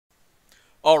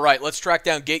All right, let's track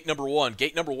down gate number 1.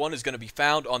 Gate number 1 is going to be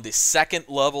found on the second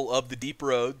level of the deep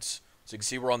roads. So you can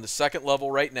see we're on the second level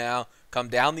right now. Come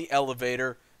down the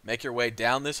elevator, make your way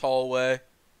down this hallway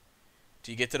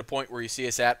till you get to the point where you see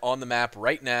us at on the map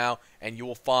right now, and you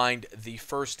will find the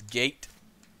first gate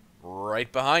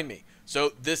right behind me.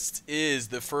 So this is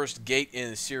the first gate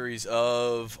in a series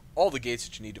of all the gates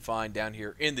that you need to find down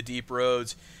here in the deep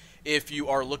roads. If you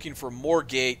are looking for more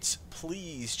gates,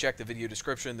 please check the video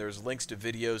description. There's links to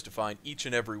videos to find each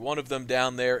and every one of them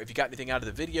down there. If you got anything out of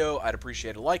the video, I'd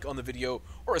appreciate a like on the video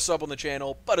or a sub on the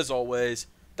channel. But as always,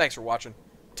 thanks for watching.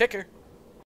 Take care.